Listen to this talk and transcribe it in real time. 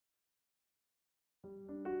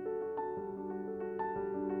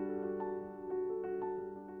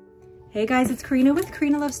Hey guys, it's Karina with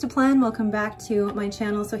Karina Loves to Plan. Welcome back to my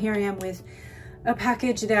channel. So here I am with a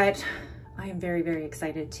package that I am very, very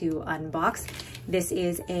excited to unbox. This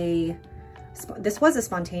was a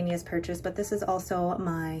spontaneous purchase, but this is also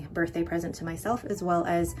my birthday present to myself, as well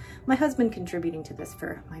as my husband contributing to this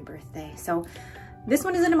for my birthday. So this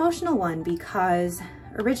one is an emotional one because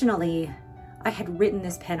originally I had written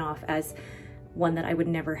this pen off as one that I would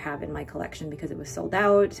never have in my collection because it was sold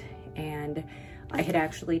out, and I had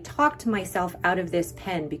actually talked myself out of this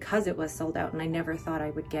pen because it was sold out and I never thought I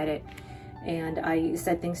would get it. And I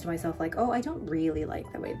said things to myself like, oh, I don't really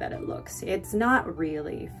like the way that it looks. It's not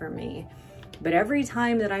really for me. But every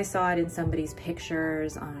time that I saw it in somebody's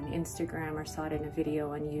pictures on Instagram or saw it in a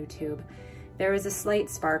video on YouTube, there was a slight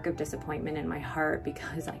spark of disappointment in my heart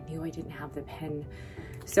because I knew I didn't have the pen.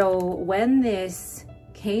 So when this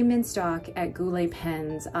came in stock at Goulet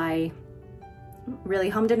pens, I really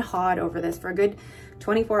hummed and hawed over this for a good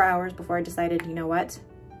 24 hours before I decided, you know what?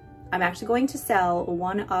 I'm actually going to sell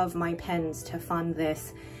one of my pens to fund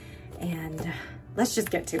this, and let's just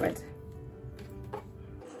get to it.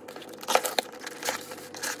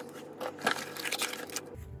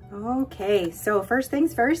 Okay, so first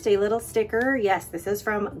things first, a little sticker. Yes, this is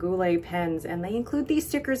from Goulet pens, and they include these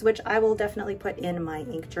stickers, which I will definitely put in my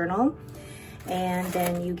ink journal. And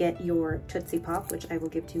then you get your Tootsie Pop, which I will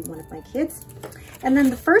give to one of my kids. And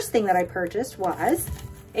then the first thing that I purchased was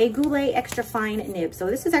a Goulet extra fine nib. So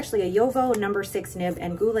this is actually a Yovo number 6 nib,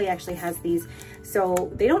 and Goulet actually has these.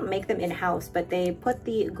 So they don't make them in-house, but they put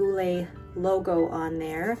the Goulet logo on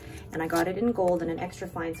there, and I got it in gold and an extra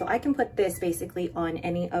fine. So I can put this basically on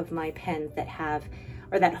any of my pens that have,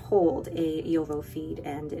 or that hold a Yovo feed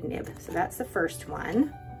and a nib. So that's the first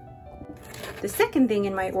one. The second thing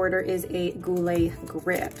in my order is a Goulet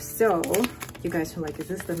grip. So you guys are like, is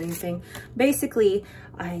this the main thing? Basically,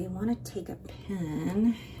 I want to take a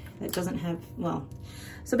pen that doesn't have, well,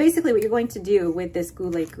 so basically what you're going to do with this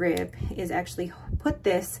Goulet grip is actually put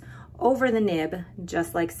this over the nib,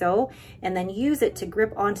 just like so, and then use it to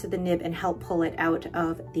grip onto the nib and help pull it out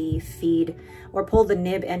of the feed, or pull the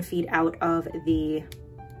nib and feed out of the,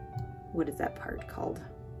 what is that part called?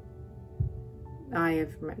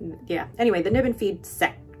 Yeah, anyway, the nib and feed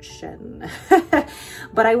section.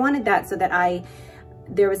 But I wanted that so that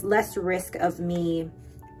there was less risk of me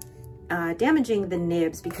damaging the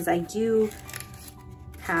nibs, because I do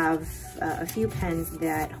have a few pens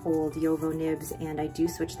that hold Yovo nibs and I do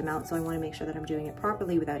switch them out, so I want to make sure that I'm doing it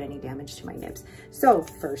properly without any damage to my nibs. So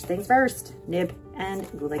first things first, nib and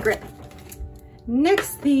Goulet grip.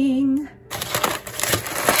 Next thing,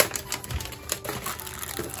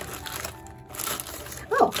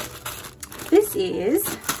 this is,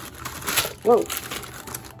 whoa,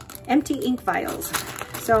 empty ink vials.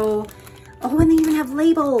 So, oh, and they even have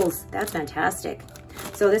labels. That's fantastic.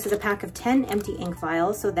 So this is a pack of 10 empty ink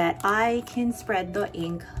vials so that I can spread the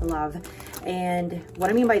ink love. And what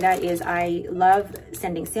I mean by that is I love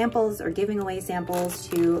sending samples or giving away samples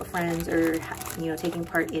to friends, or, you know, taking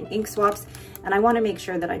part in ink swaps. And I want to make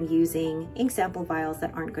sure that I'm using ink sample vials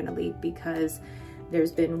that aren't going to leak, because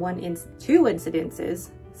there's been two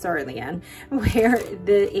incidences, sorry Leanne, where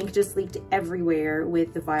the ink just leaked everywhere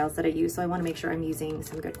with the vials that I use. So I want to make sure I'm using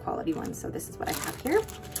some good quality ones. So this is what I have here.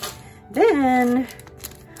 Then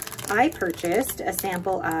I purchased a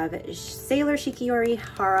sample of Sailor Shikiori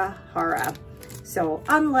Hara Hara. So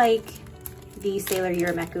unlike the Sailor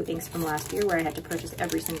Yurameku inks from last year where I had to purchase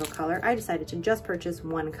every single color, I decided to just purchase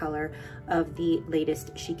one color of the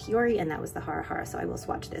latest Shikiori, and that was the Hara Hara. So I will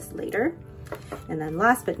swatch this later. And then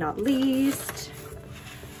last but not least,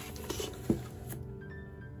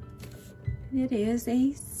 it is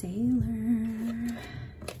a Sailor.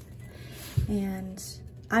 And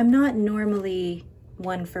I'm not normally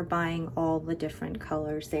one for buying all the different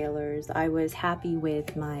color Sailors. I was happy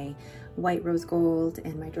with my white rose gold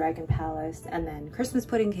and my dragon palace, and then Christmas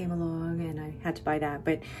pudding came along and I had to buy that.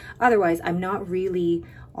 But otherwise, I'm not really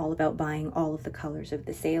all about buying all of the colors of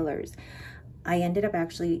the Sailors. I ended up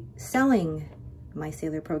actually selling my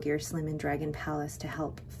Sailor Pro Gear Slim and Dragon Palace to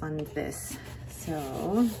help fund this.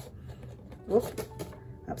 So, whoop,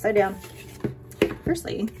 upside down.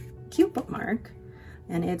 Firstly, cute bookmark,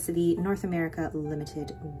 and it's the North America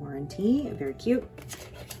Limited Warranty. Very cute.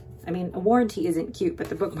 I mean, a warranty isn't cute, but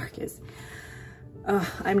the bookmark is.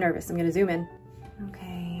 I'm nervous. I'm gonna zoom in.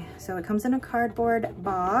 Okay, so it comes in a cardboard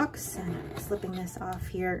box, and I'm slipping this off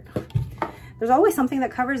here. There's always something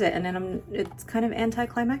that covers it, and then it's kind of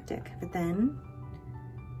anticlimactic, but then,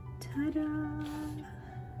 ta-da!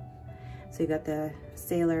 So you got the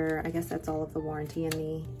Sailor, I guess that's all of the warranty and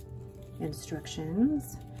the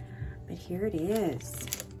instructions, but here it is.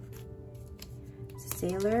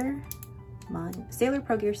 Sailor Sailor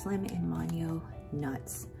Pro Gear Slim in Manyo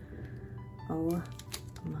Nuts. Oh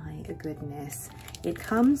my goodness. It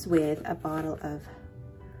comes with a bottle of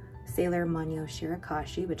Sailor Manyo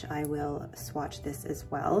Shirakashi, which I will swatch this as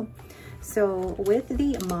well. So with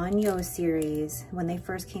the Manyo series, when they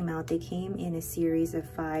first came out, they came in a series of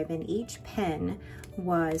 5, and each pen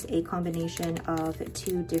was a combination of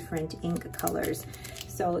 2 different ink colors.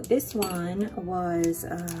 So this one was,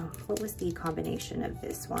 what was the combination of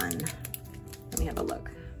this one? Let me have a look.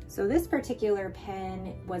 So this particular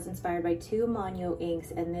pen was inspired by 2 Manyo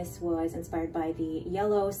inks, and this was inspired by the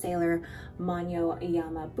yellow Sailor Manyo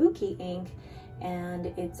Yamabuki ink, and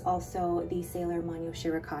it's also the Sailor Manyo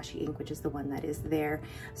Shirakashi ink, which is the one that is there.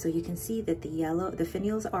 So you can see that the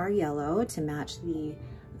finials are yellow to match the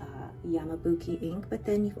Yamabuki ink, but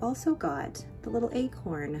then you've also got the little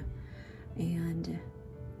acorn, and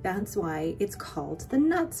that's why it's called the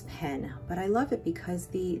Nuts pen. But I love it because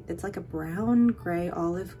it's like a brown, gray,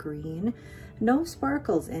 olive green, no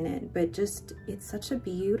sparkles in it, but just, it's such a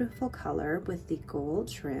beautiful color with the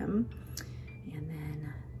gold trim, and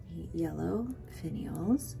then the yellow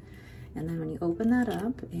finials. And then when you open that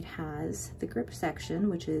up, it has the grip section,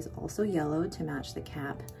 which is also yellow to match the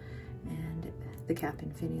cap, and the cap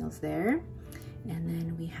and finials there. And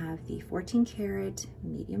then we have the 14 karat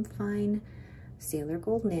medium fine Sailor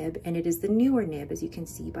Gold nib, and it is the newer nib, as you can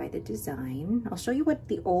see by the design. I'll show you what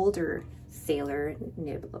the older Sailor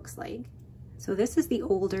nib looks like. So this is the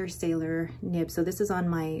older Sailor nib. So this is on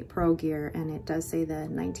my Pro Gear, and it does say the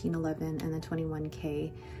 1911 and the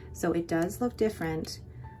 21K. So it does look different.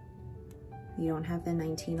 You don't have the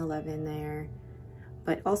 1911 there.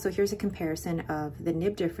 But also here's a comparison of the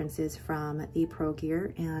nib differences from the Pro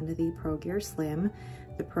Gear and the Pro Gear Slim.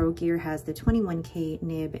 The Pro Gear has the 21K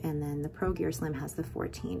nib, and then the Pro Gear Slim has the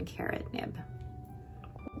 14 karat nib.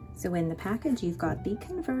 So in the package, you've got the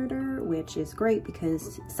converter, which is great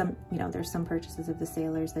because there's some purchases of the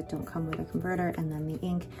Sailors that don't come with a converter, and then the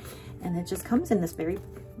ink, and it just comes in this very,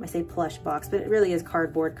 I say plush box, but it really is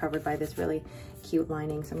cardboard covered by this really cute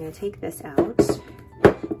lining. So I'm gonna take this out,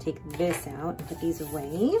 take this out, and put these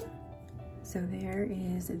away. So there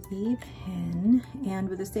is the pen, and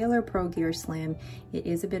with the Sailor Pro Gear Slim, it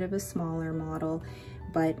is a bit of a smaller model,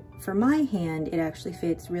 but for my hand, it actually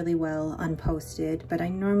fits really well unposted, but I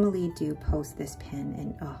normally do post this pen,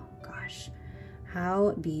 and oh gosh,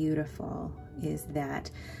 how beautiful is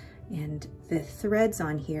that? And the threads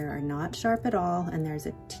on here are not sharp at all, and there's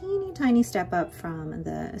a teeny tiny step up from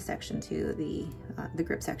the section to the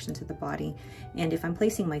grip section to the body. And if I'm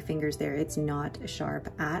placing my fingers there, it's not sharp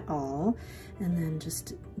at all. And then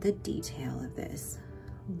just the detail of this,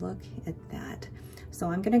 look at that. So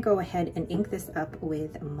I'm gonna go ahead and ink this up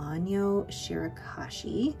with Manyo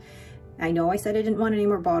Shirakashi. I know I said I didn't want any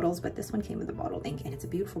more bottles, but this one came with a bottle ink, and it's a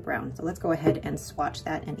beautiful brown. So let's go ahead and swatch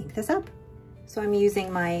that and ink this up. So I'm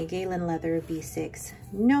using my Galen Leather B6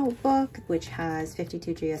 notebook, which has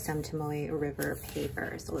 52 GSM Tomoe River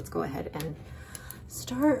paper. So let's go ahead and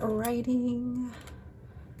start writing.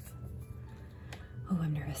 Oh,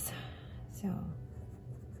 I'm nervous. So,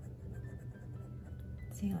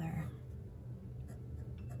 Sailor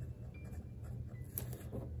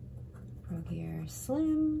Pro Gear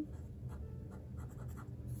Slim,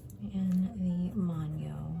 and the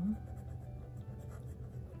Manyo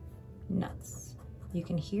Nuts. You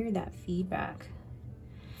can hear that feedback,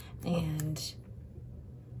 and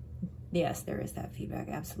yes, there is that feedback,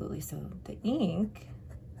 absolutely. So the ink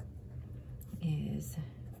is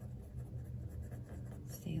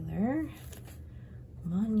Sailor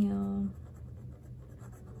Manyo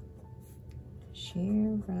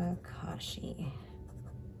Shirakashi.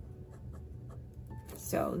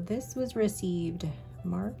 So this was received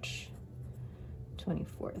March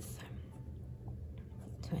 24th.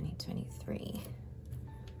 2023.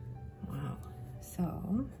 Wow.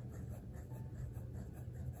 So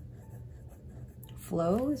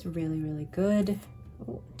flow is really, really good.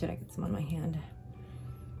 Oh, did I get some on my hand?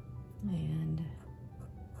 And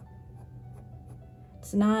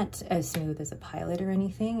it's not as smooth as a Pilot or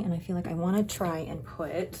anything, and I feel like I want to try and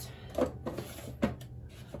put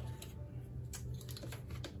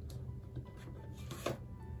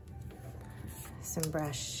some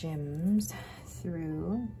brush shims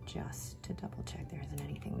through just to double check there isn't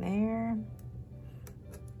anything there.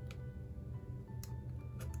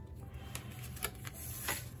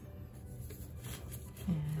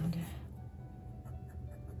 And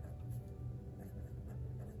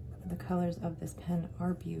the colors of this pen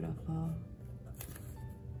are beautiful.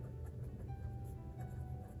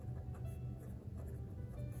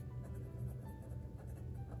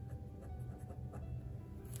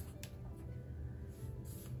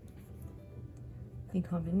 the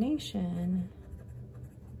combination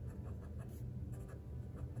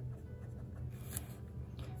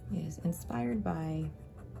is inspired by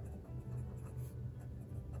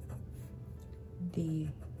the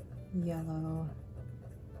yellow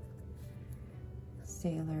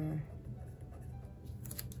Sailor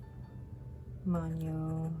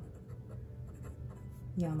Manyo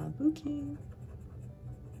Yamabuki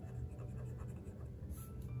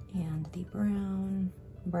and the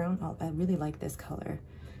brown, oh, I really like this color,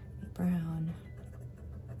 the brown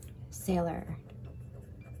Sailor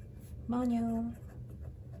Manyo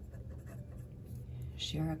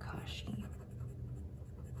Shirakashi.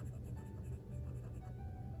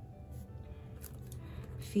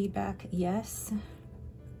 Feedback, yes.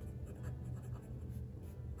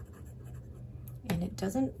 And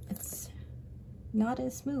it's not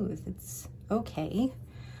as smooth. It's okay.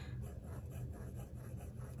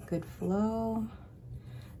 Good flow.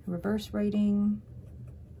 Reverse writing.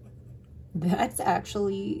 That's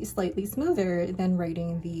actually slightly smoother than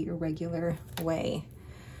writing the regular way.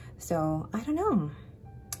 So I don't know.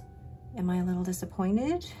 Am I a little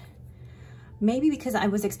disappointed? Maybe because I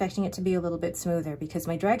was expecting it to be a little bit smoother, because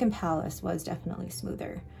my Dragon Palace was definitely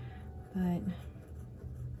smoother. But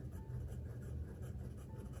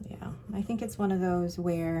yeah, I think it's one of those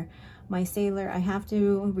where my Sailor, I have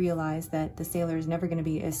to realize that the Sailor is never going to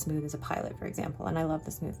be as smooth as a Pilot, for example. And I love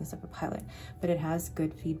the smoothness of a Pilot, but it has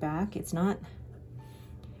good feedback. It's not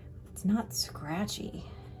scratchy.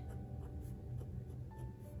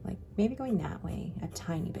 Like maybe going that way, a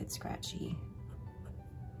tiny bit scratchy.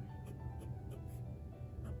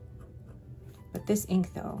 But this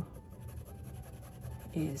ink though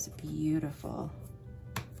is beautiful.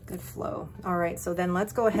 Good flow. All right, so then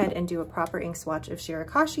let's go ahead and do a proper ink swatch of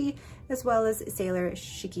Shirakashi as well as Sailor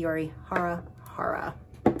Shikiori Hara Hara.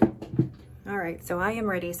 All right, so I am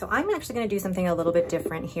ready. So I'm actually going to do something a little bit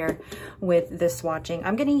different here with the swatching.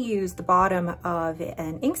 I'm going to use the bottom of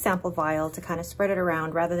an ink sample vial to kind of spread it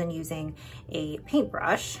around rather than using a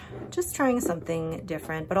paintbrush. Just trying something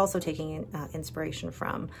different, but also taking inspiration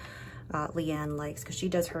from Leanne Likes, because she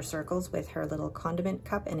does her circles with her little condiment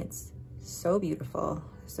cup and it's so beautiful.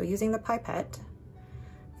 So using the pipette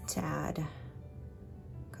to add a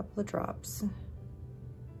couple of drops.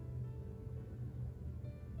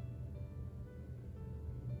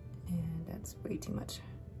 And that's way too much.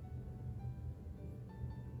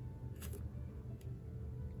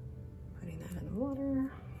 Putting that in the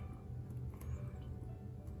water.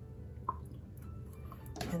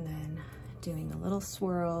 And then doing a little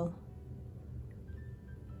swirl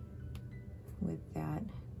with that.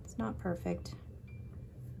 It's not perfect.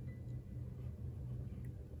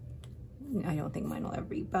 I don't think mine will ever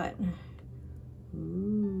be, but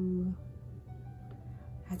ooh,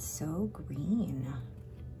 that's so green.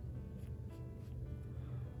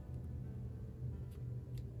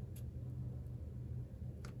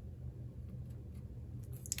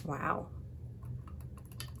 Wow.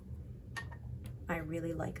 I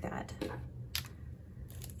really like that.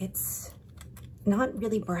 It's not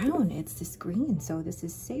really brown, it's this green. So this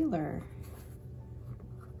is Sailor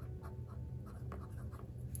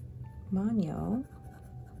Manyo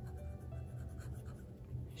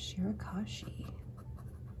Shirakashi.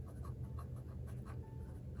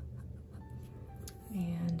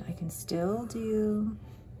 And I can still do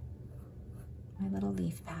my little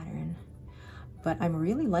leaf pattern, but I'm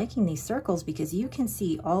really liking these circles because you can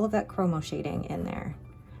see all of that chromo shading in there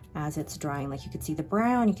as it's drying. Like you could see the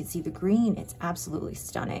brown, you could see the green. It's absolutely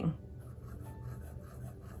stunning.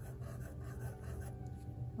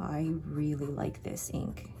 I really like this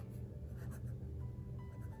ink.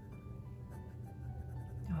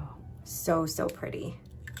 Oh, so pretty.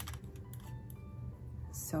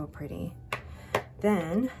 So pretty.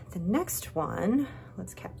 Then the next one,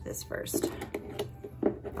 let's cap this first.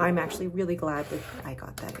 I'm actually really glad that I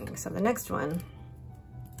got that ink. So the next one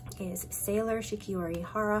is Sailor Shikiori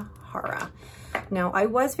Hara Hara. Now I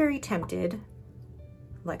was very tempted,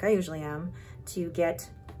 like I usually am, to get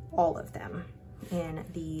all of them in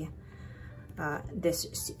the this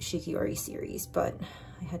Shikiori series, but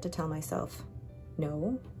I had to tell myself,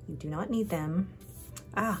 no, you do not need them.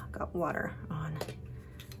 Ah, got water on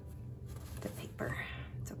the paper.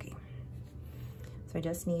 It's okay. So I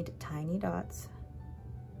just need tiny dots.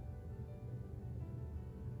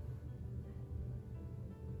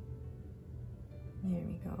 There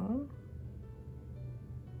we go.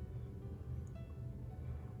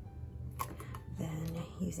 Then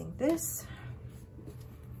using this,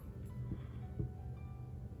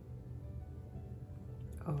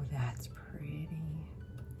 oh, that's pretty.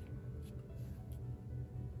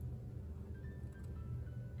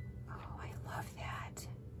 Oh, I love that.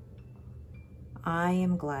 I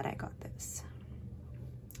am glad I got this.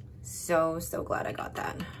 So glad I got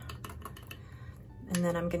that. And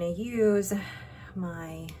then I'm gonna use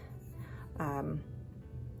my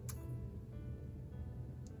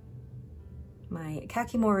my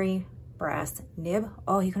Kakimori brass nib.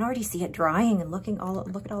 Oh, you can already see it drying and look at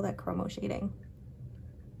all that chromo shading.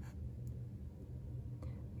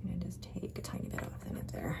 I'm gonna just take a tiny bit off the nib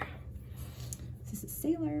there. This is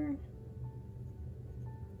Sailor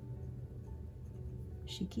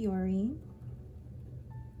Shikiori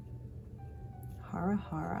Hara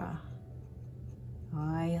Hara.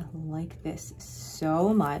 I like this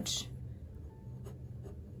so much.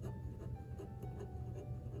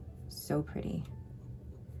 So pretty.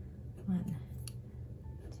 1,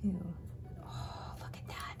 2. Oh, look at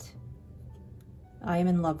that. I am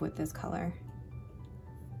in love with this color.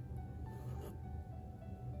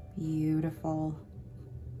 Beautiful.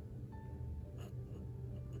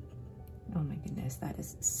 Oh my goodness, that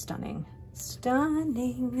is stunning.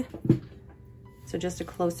 Stunning. So just a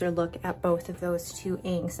closer look at both of those two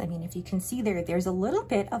inks. I mean, if you can see there's a little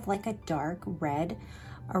bit of like a dark red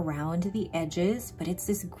around the edges, but it's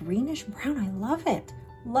this greenish brown. I love it.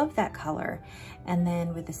 Love that color. And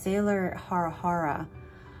then with the Sailor Hara Hara,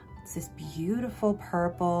 it's this beautiful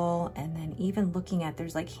purple. And then even looking at,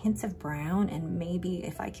 there's like hints of brown, and maybe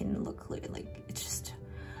if I can look like, it's just,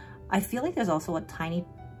 I feel like there's also a tiny,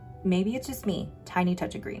 maybe it's just me, tiny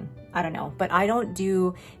touch of green. I don't know, but I don't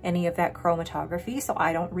do any of that chromatography, so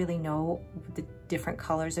I don't really know the different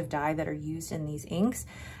colors of dye that are used in these inks.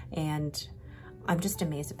 And I'm just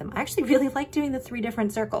amazed at them. I actually really like doing the 3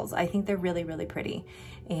 different circles. I think they're really, really pretty.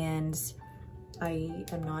 And I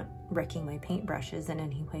am not wrecking my paintbrushes in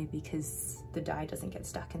any way because the dye doesn't get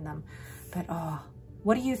stuck in them. But oh,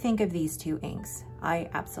 what do you think of these 2 inks? I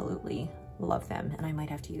absolutely love them, and I might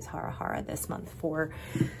have to use Hara Hara this month for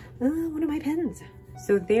one of my pens.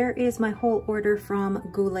 So there is my whole order from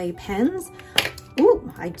Goulet pens.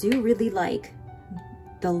 Ooh, I do really like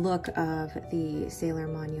the look of the Sailor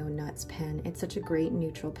Manyo Nuts pen. It's such a great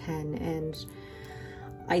neutral pen, and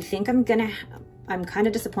I think I'm kind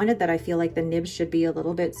of disappointed that I feel like the nib should be a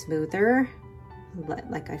little bit smoother.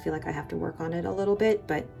 Like I feel like I have to work on it a little bit,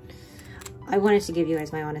 but I wanted to give you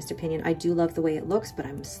guys my honest opinion. I do love the way it looks, but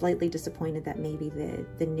I'm slightly disappointed that maybe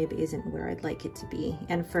the nib isn't where I'd like it to be.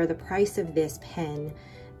 And for the price of this pen,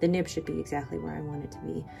 the nib should be exactly where I want it to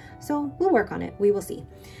be. So we'll work on it, we will see.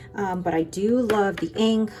 But I do love the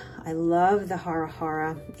ink. I love the Hara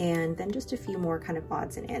Hara, and then just a few more kind of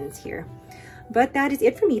odds and ends here. But that is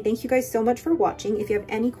it for me. Thank you guys so much for watching. If you have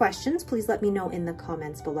any questions, please let me know in the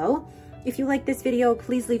comments below. If you like this video,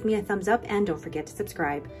 please leave me a thumbs up and don't forget to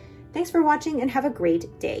subscribe. Thanks for watching and have a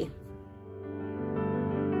great day.